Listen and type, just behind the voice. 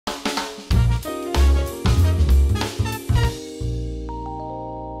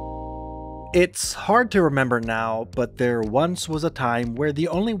It's hard to remember now, but there once was a time where the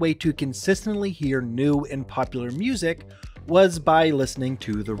only way to consistently hear new and popular music was by listening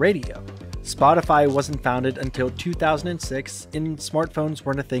to the radio. Spotify wasn't founded until 2006, and smartphones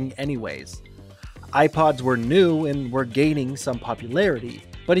weren't a thing anyways. iPods were new and were gaining some popularity,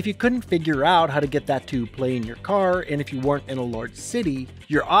 but if you couldn't figure out how to get that to play in your car, and if you weren't in a large city,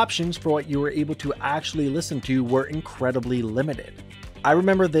 your options for what you were able to actually listen to were incredibly limited. I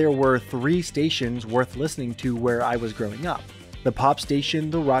remember there were 3 stations worth listening to where I was growing up: the pop station,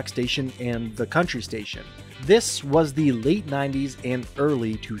 the rock station, and the country station. This was the late 90s and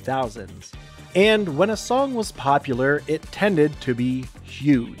early 2000s. And when a song was popular, it tended to be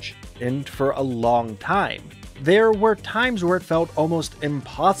huge, and for a long time. There were times where it felt almost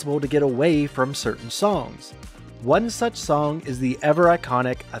impossible to get away from certain songs. One such song is the ever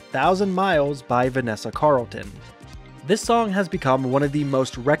iconic 1,000 Miles by Vanessa Carlton. This song has become one of the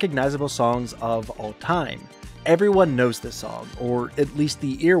most recognizable songs of all time. Everyone knows this song, or at least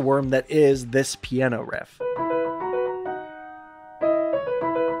the earworm that is this piano riff.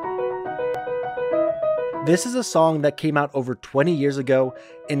 This is a song that came out over 20 years ago,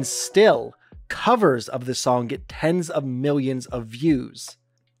 and still, covers of this song get tens of millions of views.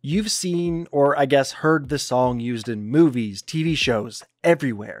 You've seen, or I guess heard this song used in movies, TV shows,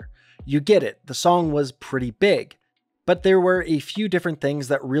 everywhere. You get it, the song was pretty big. But there were a few different things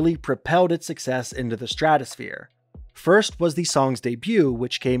that really propelled its success into the stratosphere. First was the song's debut,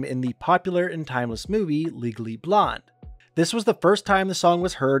 which came in the popular and timeless movie Legally Blonde. This was the first time the song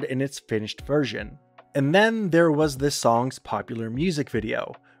was heard in its finished version. And then there was this song's popular music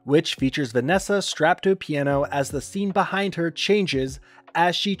video, which features Vanessa strapped to a piano as the scene behind her changes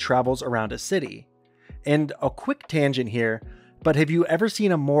as she travels around a city. And a quick tangent here, but have you ever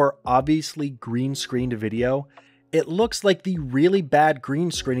seen a more obviously green screened video? It looks like the really bad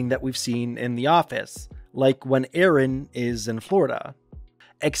green screening that we've seen in The Office, like when Aaron is in Florida.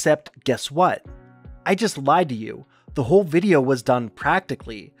 Except guess what? I just lied to you. The whole video was done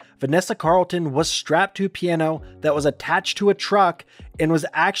practically. Vanessa Carlton was strapped to a piano that was attached to a truck and was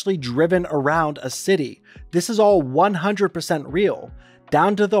actually driven around a city. This is all 100% real,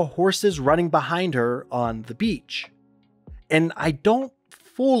 down to the horses running behind her on the beach. And I don't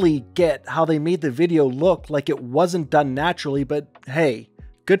fully get how they made the video look like it wasn't done naturally, but hey,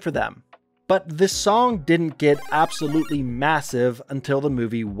 good for them. But this song didn't get absolutely massive until the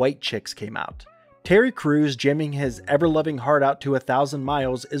movie White Chicks came out. Terry Crews jamming his ever-loving heart out to 1,000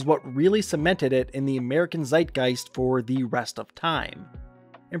 Miles is what really cemented it in the American zeitgeist for the rest of time.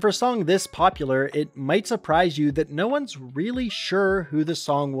 And for a song this popular, it might surprise you that no one's really sure who the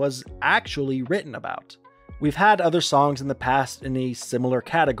song was actually written about. We've had other songs in the past in a similar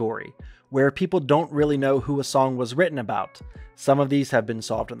category, where people don't really know who a song was written about. Some of these have been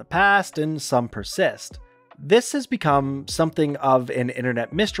solved in the past, and some persist. This has become something of an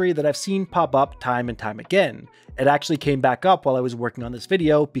internet mystery that I've seen pop up time and time again. It actually came back up while I was working on this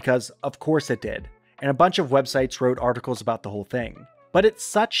video because of course it did, and a bunch of websites wrote articles about the whole thing. But it's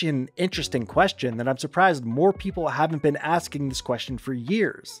such an interesting question that I'm surprised more people haven't been asking this question for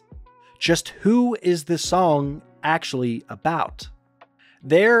years. Just who is this song actually about?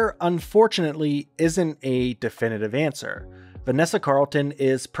 There, unfortunately, isn't a definitive answer. Vanessa Carlton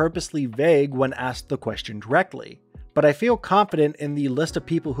is purposely vague when asked the question directly, but I feel confident in the list of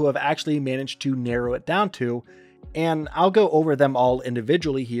people who have actually managed to narrow it down to, and I'll go over them all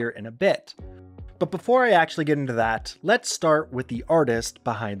individually here in a bit. But before I actually get into that, let's start with the artist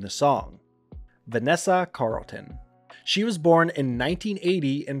behind the song. Vanessa Carlton. She was born in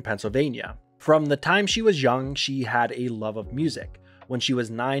 1980 in Pennsylvania. From the time she was young, she had a love of music. When she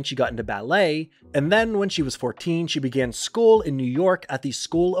was 9, she got into ballet, and then when she was 14, she began school in New York at the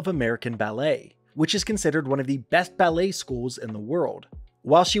School of American Ballet, which is considered one of the best ballet schools in the world.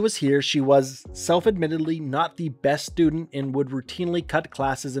 While she was here, she was self-admittedly not the best student and would routinely cut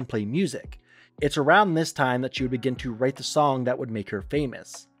classes and play music. It's around this time that she would begin to write the song that would make her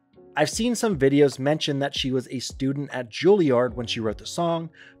famous. I've seen some videos mention that she was a student at Juilliard when she wrote the song,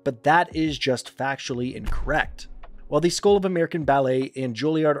 but that is just factually incorrect. While the School of American Ballet and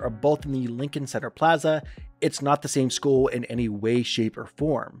Juilliard are both in the Lincoln Center Plaza, it's not the same school in any way, shape, or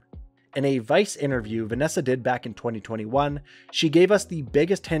form. In a Vice interview Vanessa did back in 2021, she gave us the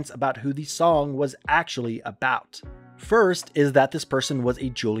biggest hints about who the song was actually about. First is that this person was a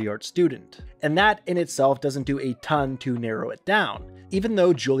Juilliard student, and that in itself doesn't do a ton to narrow it down, even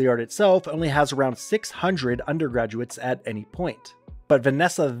though Juilliard itself only has around 600 undergraduates at any point. But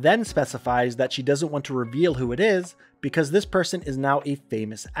Vanessa then specifies that she doesn't want to reveal who it is because this person is now a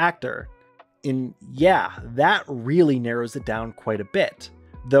famous actor. And yeah, that really narrows it down quite a bit.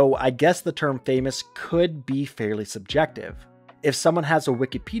 though I guess the term famous could be fairly subjective. If someone has a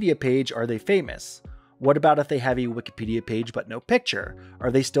Wikipedia page, are they famous? What about if they have a Wikipedia page but no picture?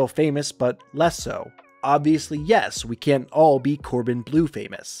 Are they still famous but less so? Obviously yes, we can't all be Corbin Bleu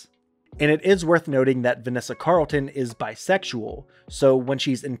famous. And it is worth noting that Vanessa Carlton is bisexual, so when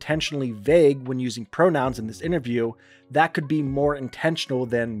she's intentionally vague when using pronouns in this interview, that could be more intentional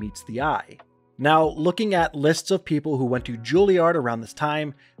than meets the eye. Now, looking at lists of people who went to Juilliard around this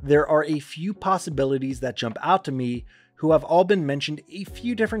time, there are a few possibilities that jump out to me who have all been mentioned a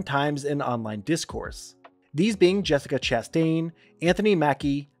few different times in online discourse. These being Jessica Chastain, Anthony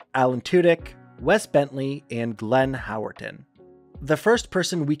Mackie, Alan Tudyk, Wes Bentley, and Glenn Howerton. The first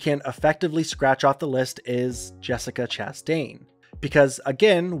person we can effectively scratch off the list is Jessica Chastain. Because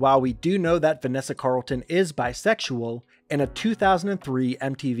again, while we do know that Vanessa Carlton is bisexual, in a 2003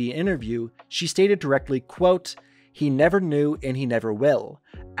 MTV interview, she stated directly, quote, "He never knew and he never will.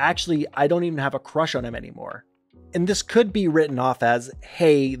 Actually, I don't even have a crush on him anymore." And this could be written off as,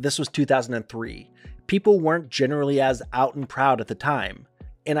 hey, this was 2003. People weren't generally as out and proud at the time.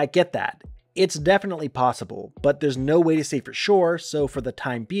 And I get that. It's definitely possible, but there's no way to say for sure, so for the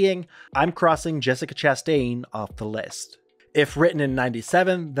time being, I'm crossing Jessica Chastain off the list. If written in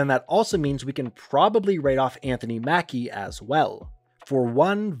 97, then that also means we can probably write off Anthony Mackie as well, for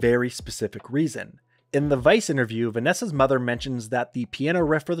one very specific reason. In the Vice interview, Vanessa's mother mentions that the piano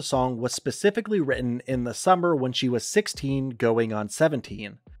riff for the song was specifically written in the summer when she was 16 going on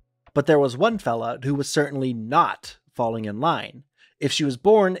 17. But there was one fella who was certainly not falling in line. If she was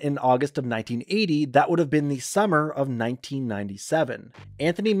born in August of 1980, that would have been the summer of 1997.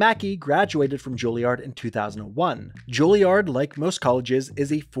 Anthony Mackie graduated from Juilliard in 2001. Juilliard, like most colleges,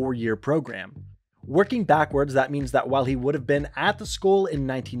 is a 4-year program. Working backwards, that means that while he would have been at the school in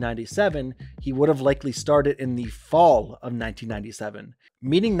 1997, he would have likely started in the fall of 1997,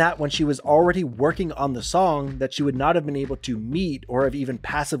 meaning that when she was already working on the song, that she would not have been able to meet or have even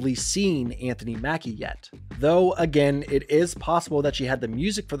passively seen Anthony Mackie yet. Though, again, it is possible that she had the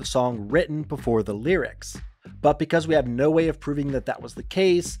music for the song written before the lyrics. But because we have no way of proving that that was the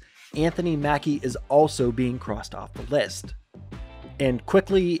case, Anthony Mackie is also being crossed off the list. And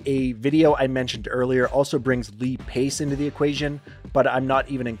quickly, a video I mentioned earlier also brings Lee Pace into the equation, but I'm not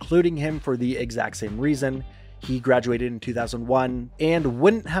even including him for the exact same reason. He graduated in 2001 and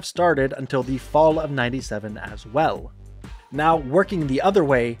wouldn't have started until the fall of 97 as well. Now, working the other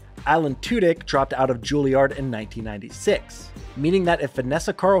way, Alan Tudyk dropped out of Juilliard in 1996, meaning that if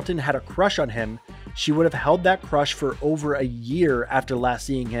Vanessa Carlton had a crush on him, she would have held that crush for over a year after last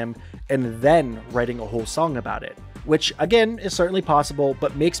seeing him and then writing a whole song about it. Which again is certainly possible,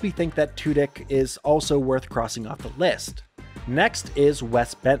 but makes me think that Tudyk is also worth crossing off the list. Next is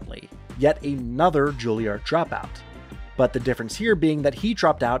Wes Bentley, yet another Juilliard dropout. But the difference here being that he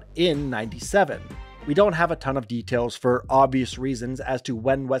dropped out in 97. We don't have a ton of details for obvious reasons as to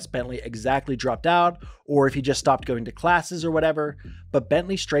when Wes Bentley exactly dropped out, or if he just stopped going to classes or whatever, but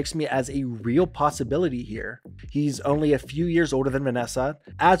Bentley strikes me as a real possibility here. He's only a few years older than Vanessa.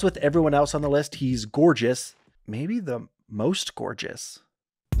 As with everyone else on the list, he's gorgeous. Maybe the most gorgeous.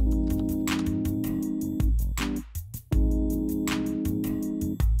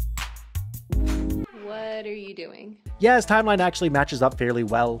 What are you doing? Yeah, his timeline actually matches up fairly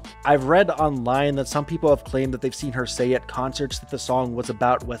well. I've read online that some people have claimed that they've seen her say at concerts that the song was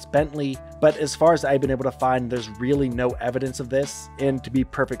about Wes Bentley, but as far as I've been able to find, there's really no evidence of this, and to be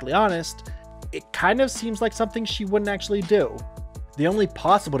perfectly honest, it kind of seems like something she wouldn't actually do. The only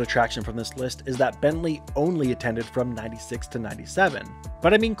possible detraction from this list is that Bentley only attended from 96 to 97.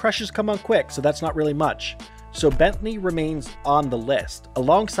 But I mean, crushes come on quick, so that's not really much. So Bentley remains on the list,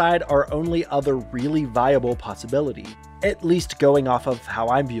 alongside our only other really viable possibility, at least going off of how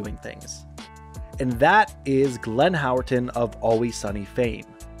I'm viewing things. And that is Glenn Howerton of Always Sunny fame.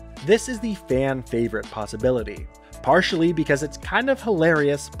 This is the fan favorite possibility, partially because it's kind of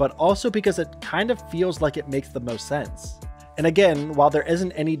hilarious, but also because it kind of feels like it makes the most sense. And again, while there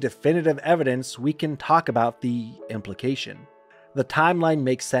isn't any definitive evidence, we can talk about the implication. The timeline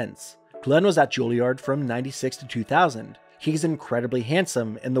makes sense. Glenn was at Juilliard from 96 to 2000. He's incredibly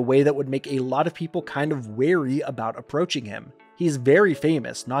handsome in the way that would make a lot of people kind of wary about approaching him. He's very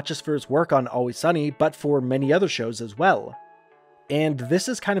famous, not just for his work on Always Sunny, but for many other shows as well. And this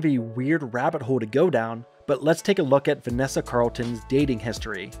is kind of a weird rabbit hole to go down, but let's take a look at Vanessa Carlton's dating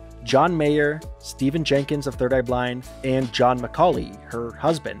history. John Mayer, Stephen Jenkins of Third Eye Blind, and John McCauley, her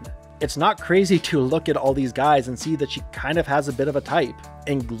husband. It's not crazy to look at all these guys and see that she kind of has a bit of a type,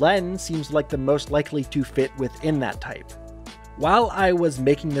 and Glenn seems like the most likely to fit within that type. While I was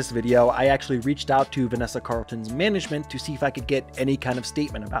making this video, I actually reached out to Vanessa Carlton's management to see if I could get any kind of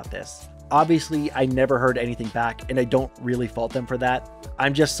statement about this. Obviously, I never heard anything back, and I don't really fault them for that.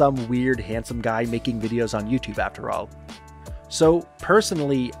 I'm just some weird, handsome guy making videos on YouTube after all. So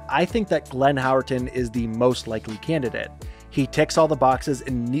personally, I think that Glenn Howerton is the most likely candidate. He ticks all the boxes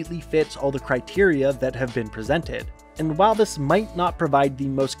and neatly fits all the criteria that have been presented. And while this might not provide the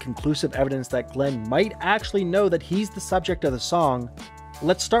most conclusive evidence that Glenn might actually know that he's the subject of the song,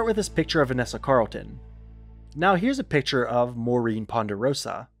 let's start with this picture of Vanessa Carlton. Now here's a picture of Maureen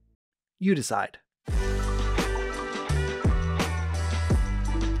Ponderosa. You decide.